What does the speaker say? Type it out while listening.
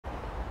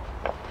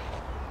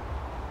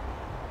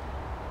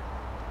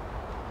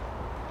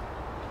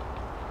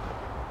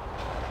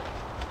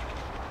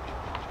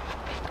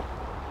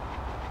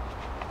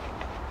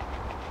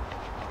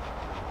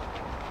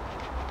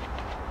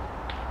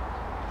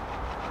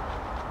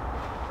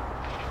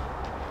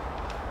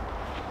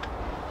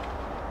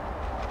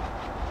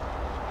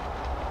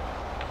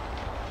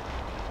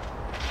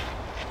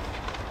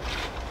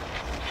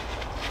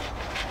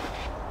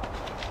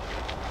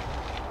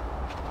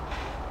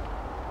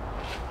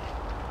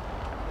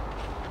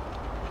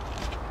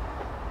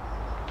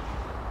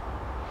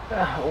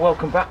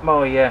Welcome back,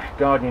 my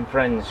gardening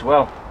friends.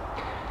 Well,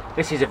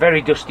 this is a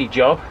very dusty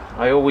job.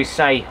 I always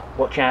say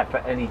watch out for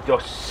any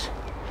dusts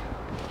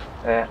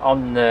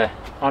on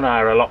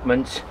our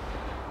allotments,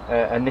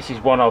 and this is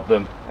one of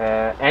them.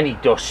 Any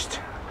dust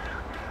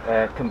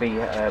can be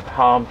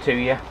harm to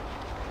you,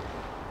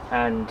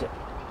 and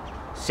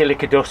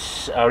silica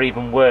dusts are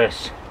even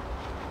worse.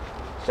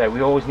 So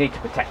we always need to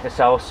protect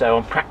ourselves. So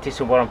I'm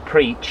practicing what I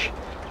preach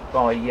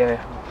by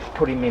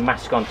putting my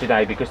mask on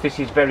today, because this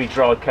is very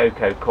dry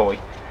cocoa coir.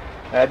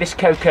 This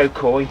cocoa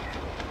coir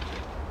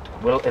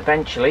will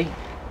eventually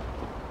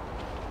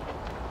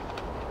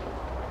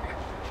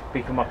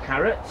be for my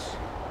carrots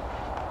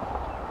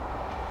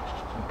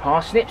and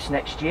parsnips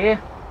next year,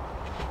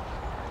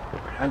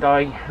 and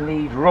I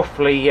need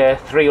roughly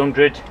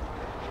 300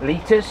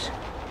 litres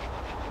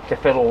to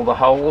fill all the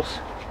holes,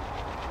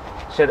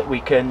 so that we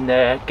can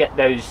get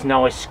those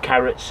nice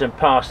carrots and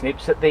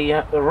parsnips that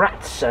the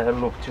rats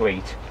love to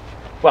eat.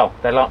 Well,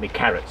 they like me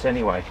carrots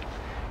anyway,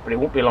 but it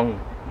won't be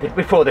long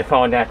before they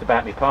find out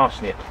about me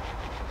parsnip.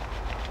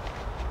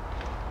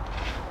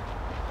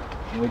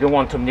 And we don't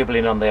want them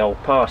nibbling on the old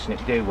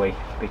parsnip, do we?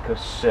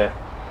 Because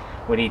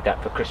we need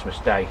that for Christmas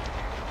Day.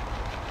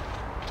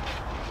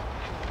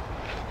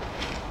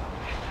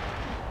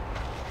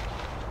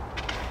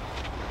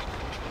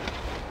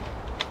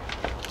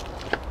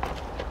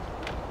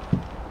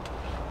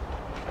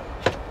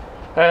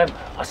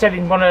 I said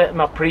in one of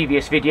my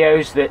previous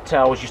videos that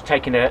I was just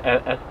taking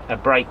a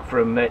break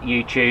from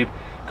YouTube.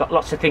 Got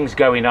lots of things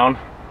going on,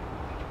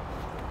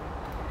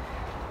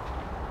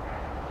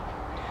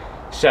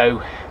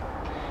 so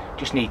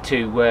just need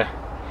to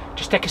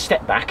just take a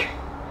step back.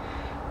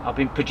 I've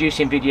been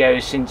producing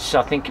videos since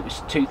I think it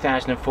was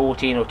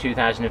 2014 or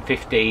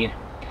 2015.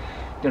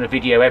 Done a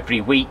video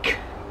every week,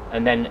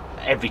 and then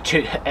every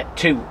two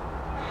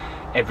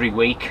every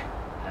week.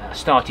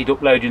 Started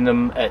uploading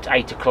them at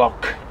 8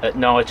 o'clock at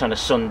night on a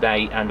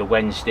Sunday and a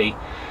Wednesday,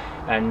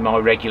 and my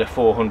regular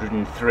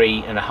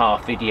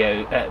 403.5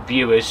 video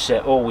viewers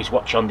always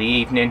watch on the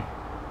evening,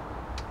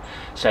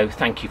 so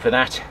thank you for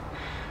that.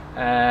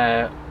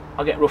 I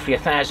get roughly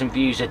 1,000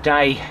 views a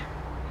day,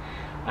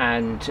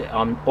 and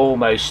I'm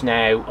almost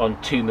now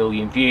on 2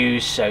 million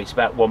views, so it's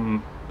about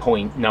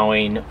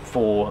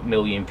 1.94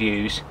 million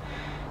views,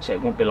 so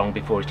it won't be long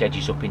before it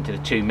edges up into the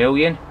 2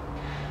 million.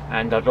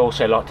 And I'd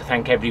also like to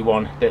thank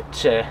everyone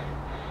that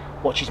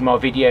watches my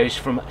videos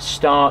from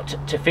start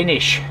to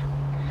finish.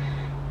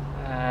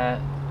 I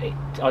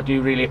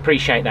do really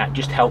appreciate that. It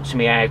just helps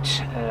me out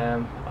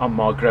on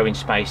my growing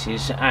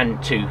spaces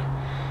and to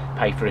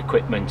pay for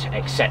equipment,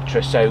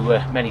 etc. So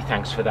many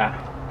thanks for that.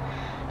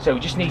 So we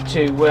just need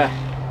to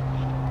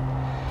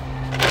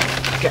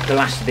get the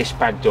last of this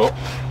bagged up.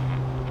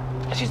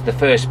 This is the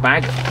first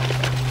bag.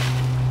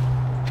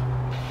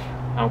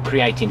 I'm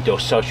creating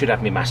dust, so I should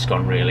have my mask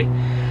on really.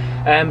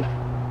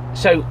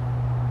 So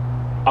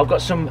I've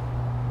got some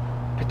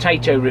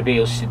potato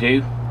reveals to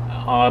do.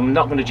 I'm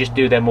not going to just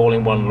do them all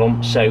in one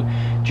lump, so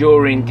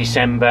during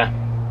December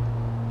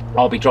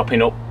I'll be dropping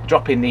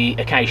the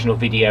occasional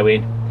video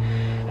in.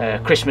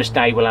 Christmas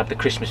Day we'll have the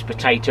Christmas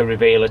potato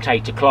reveal at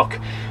 8 o'clock,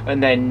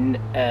 and then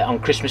on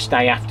Christmas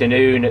Day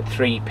afternoon at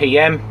 3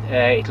 PM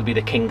it'll be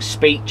the King's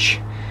Speech,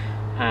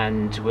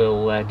 and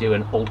we'll do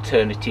an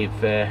alternative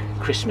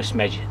Christmas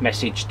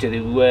message to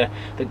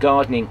the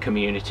gardening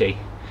community.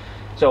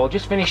 So I'll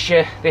just finish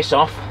this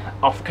off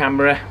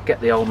camera, get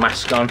the old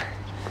mask on.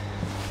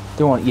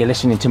 Don't want you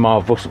listening to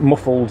my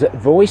muffled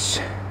voice.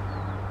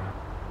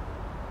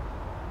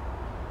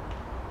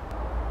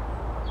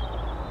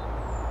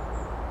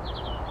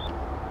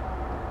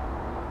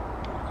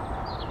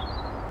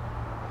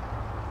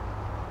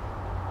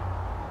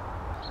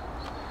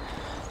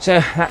 So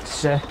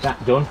that's that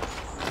done.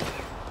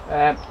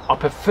 I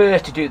prefer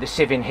to do the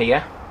sieve in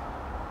here.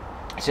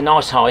 It's a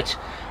nice height.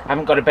 I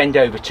haven't got to bend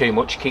over too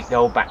much, keep the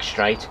old back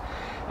straight.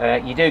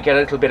 You do get a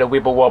little bit of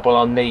wibble wobble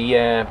on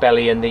the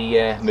belly and the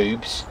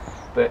moobs,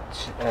 but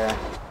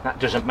that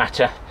doesn't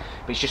matter.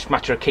 But it's just a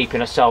matter of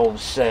keeping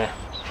ourselves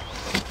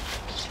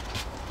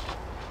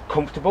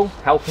comfortable,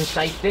 health and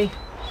safety.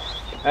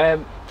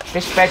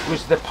 This bed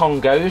was the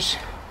Pongos.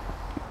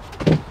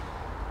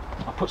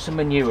 I put some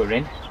manure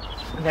in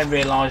and then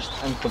realised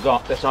and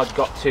forgot that I'd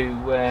got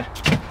to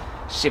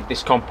sieve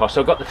this compost.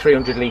 So I've got the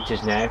 300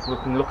 litres now. We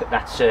can look at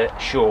that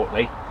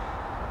shortly.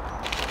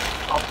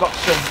 I've got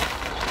some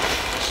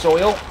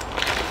soil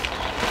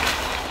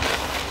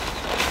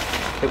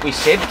that we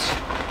sieved.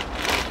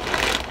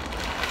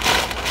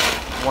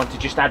 I want to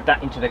just add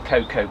that into the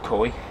cocoa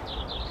coir.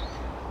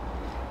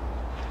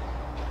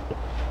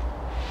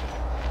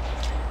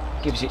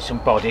 Gives it some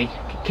body.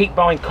 Keep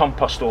buying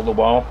compost all the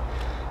while.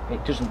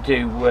 It doesn't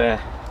do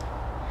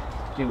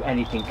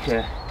anything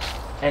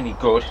any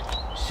good.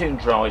 Soon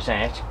dries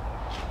out.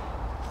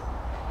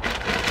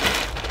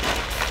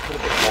 Put a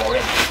bit more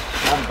in.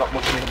 I haven't got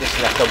much of this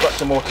left. I've got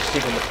some more to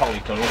sieve in the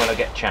polytunnel when I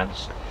get a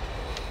chance.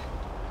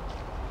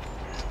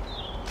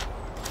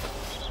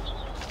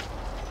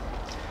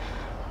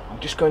 I'm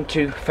just going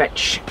to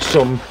fetch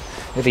some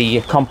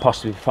the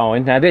compost we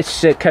find. Now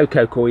this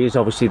cocoa coir is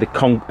obviously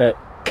the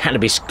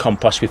cannabis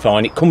compost we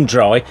find. It come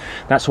dry,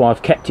 that's why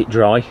I've kept it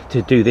dry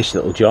to do this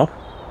little job.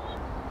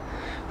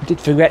 I did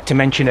forget to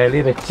mention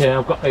earlier that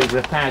I've got over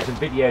 1,000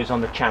 videos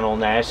on the channel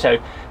now, so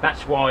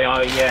that's why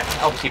I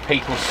obviously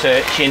people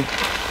searching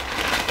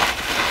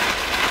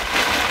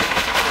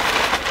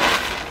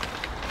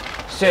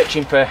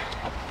for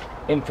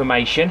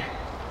information,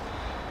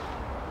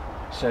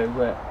 so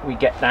we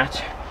get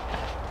that.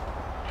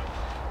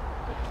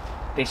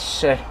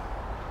 This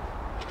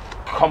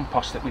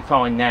compost that we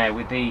find now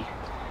with the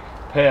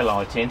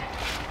perlighting,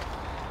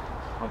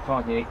 I'm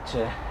finding it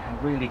a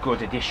really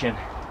good addition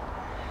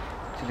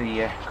to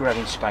the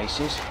growing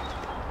spaces.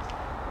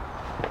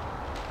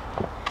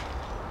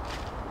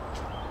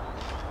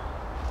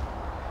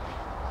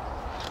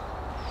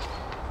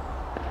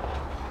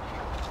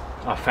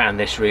 I found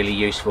this really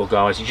useful,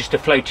 guys. It's just a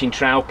floating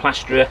trowel,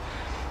 plasterer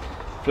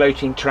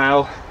floating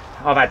trowel.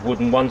 I've had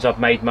wooden ones, I've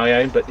made my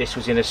own, but this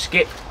was in a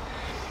skip.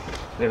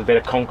 A little bit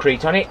of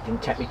concrete on it,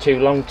 didn't take me too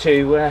long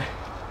to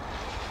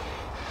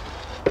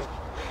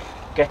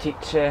get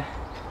it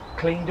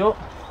cleaned up.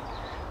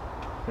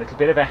 A little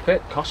bit of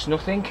effort, costs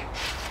nothing.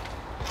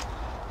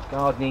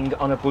 Gardening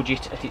on a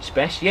budget at its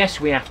best. Yes,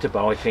 we have to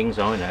buy things,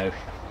 I know.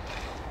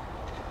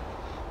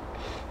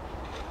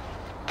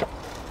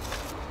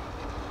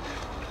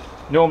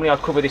 Normally I'd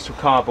cover this with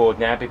cardboard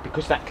now, but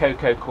because that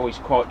cocoa coir is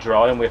quite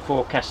dry and we're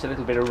forecast a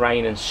little bit of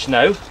rain and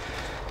snow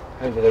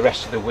over the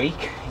rest of the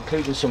week,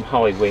 including some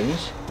high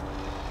winds.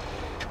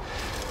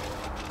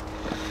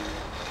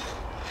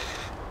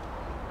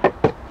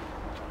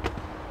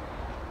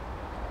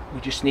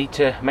 We just need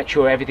to make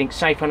sure everything's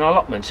safe on our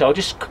allotment. So I'll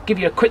just give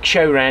you a quick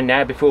show around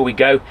now before we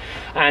go,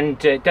 and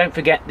don't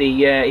forget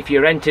the if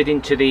you're entered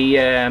into the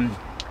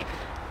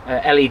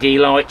LED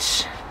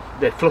lights,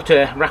 the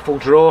Flutter raffle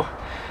draw,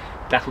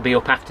 that'll be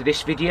up after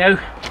this video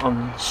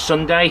on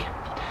Sunday,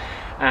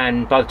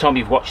 and by the time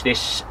you've watched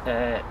this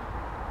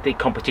the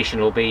competition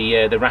will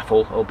be the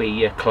raffle will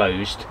be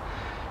closed,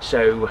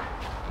 so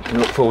you can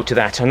look forward to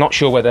that. I'm not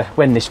sure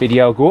when this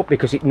video will go up,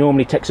 because it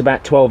normally takes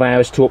about 12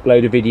 hours to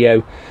upload a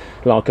video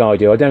like I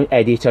do. I don't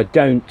edit, I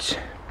don't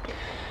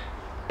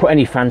put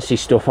any fancy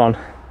stuff on,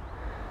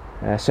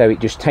 so it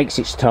just takes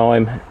its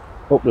time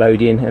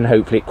uploading, and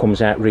hopefully it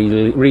comes out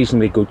really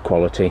reasonably good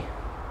quality.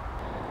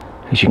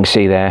 As you can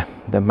see there,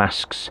 the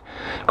mask's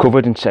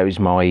covered, and so is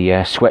my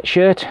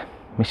sweatshirt.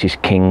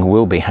 Mrs. King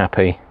will be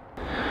happy.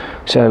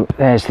 So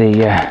there's the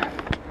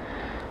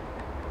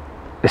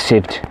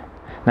sieved.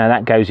 Now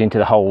that goes into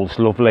the holes,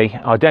 lovely.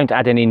 I don't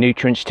add any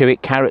nutrients to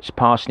it. Carrots,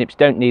 parsnips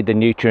don't need the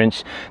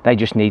nutrients, they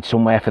just need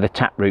somewhere for the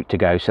taproot to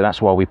go. So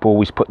that's why we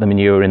always put the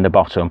manure in the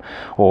bottom,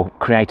 or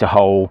create a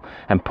hole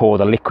and pour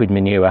the liquid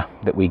manure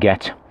that we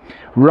get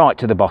right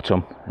to the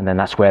bottom, and then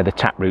that's where the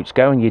taproots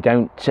go, and you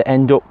don't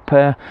end up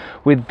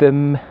with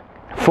them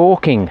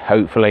forking,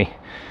 hopefully.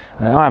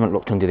 I haven't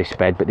looked under this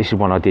bed, but this is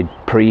one I did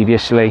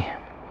previously,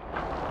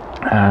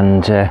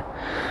 and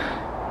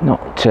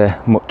not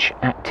much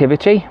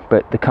activity,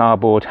 but the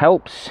cardboard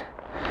helps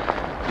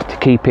to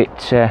keep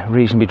it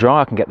reasonably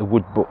dry. I can get the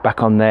wood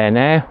back on there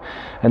now,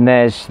 and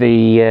there's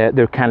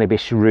the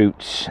cannabis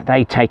roots.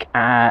 They take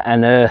air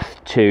and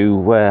earth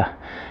to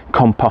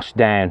compost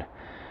down,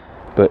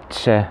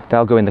 but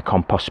they'll go in the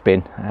compost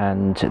bin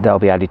and they'll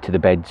be added to the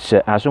beds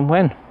as and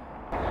when.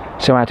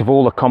 So out of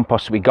all the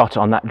compost we got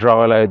on that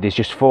dry load, there's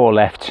just 4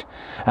 left,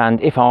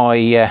 and if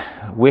I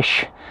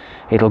wish,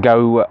 it'll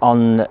go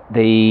on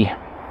the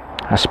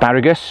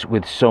asparagus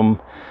with some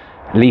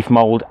leaf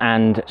mould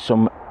and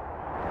some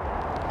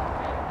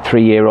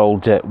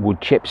 3-year-old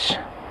wood chips.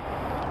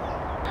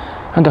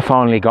 And I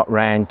finally got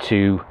round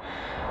to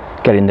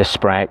getting the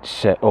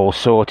sprouts all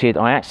sorted.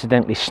 I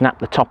accidentally snapped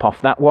the top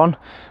off that one,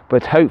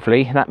 but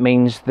hopefully that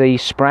means the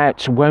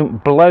sprouts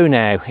won't blow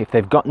now. If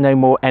they've got no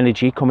more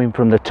energy coming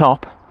from the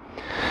top,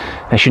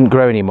 they shouldn't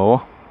grow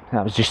anymore.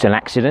 That was just an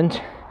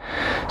accident.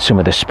 Some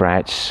of the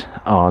sprouts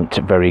aren't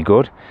very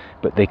good,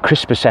 but the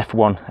Crispus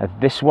F1 are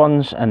this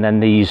ones, and then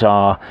these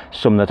are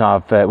some that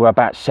I've were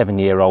about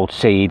 7-year-old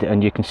seed,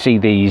 and you can see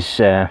these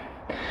are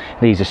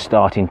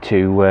starting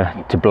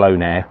to blow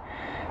now.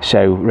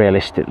 So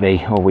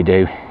realistically, all we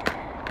do,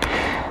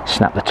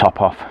 snap the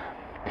top off.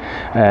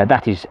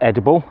 That is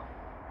edible,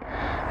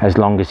 as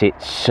long as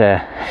it's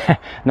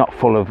not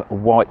full of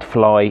white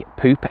fly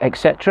poop,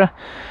 etc.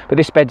 But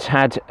this bed's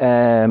had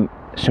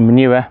some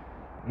manure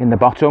in the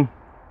bottom,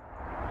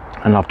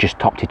 and I've just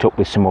topped it up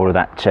with some more of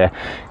that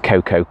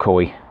cocoa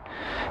coir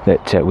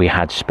that we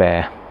had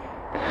spare.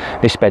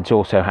 This bed's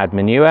also had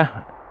manure,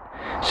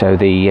 so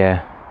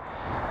the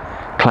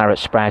claret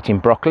sprouting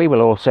broccoli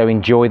will also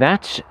enjoy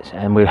that,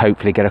 and we'll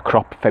hopefully get a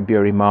crop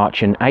February,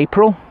 March and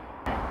April.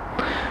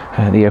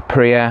 The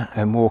aprea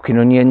and walking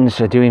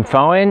onions are doing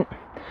fine,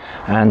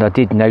 and I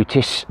did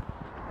notice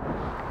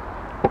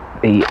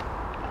the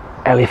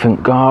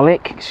elephant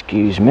garlic,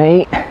 excuse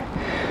me,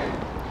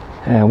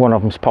 one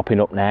of them's popping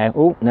up now.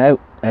 Oh no,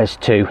 there's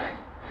 2.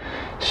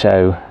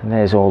 So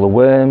there's all the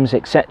worms,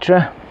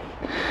 etc.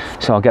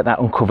 So I'll get that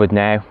uncovered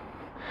now.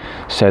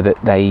 so that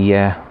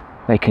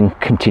they can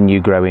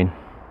continue growing.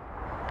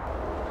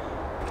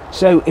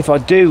 So if I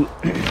do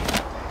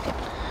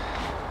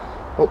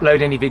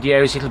upload any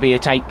videos, it'll be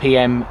at 8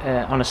 PM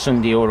on a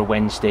Sunday or a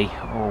Wednesday,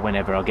 or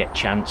whenever I get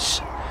chance.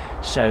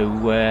 So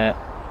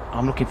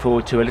I'm looking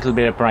forward to a little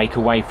bit of break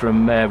away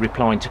from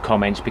replying to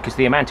comments, because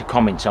the amount of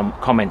comments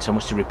I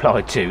must have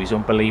replied to is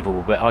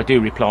unbelievable. But I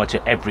do reply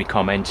to every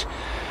comment.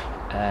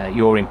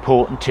 You're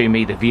important to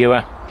me, the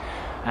viewer,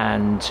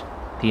 and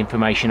the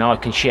information I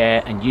can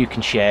share and you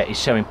can share is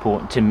so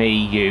important to me,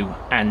 you,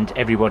 and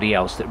everybody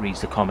else that reads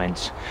the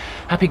comments.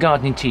 Happy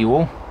gardening to you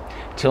all.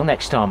 Till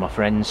next time, my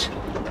friends.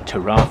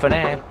 Ta-ra for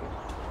now.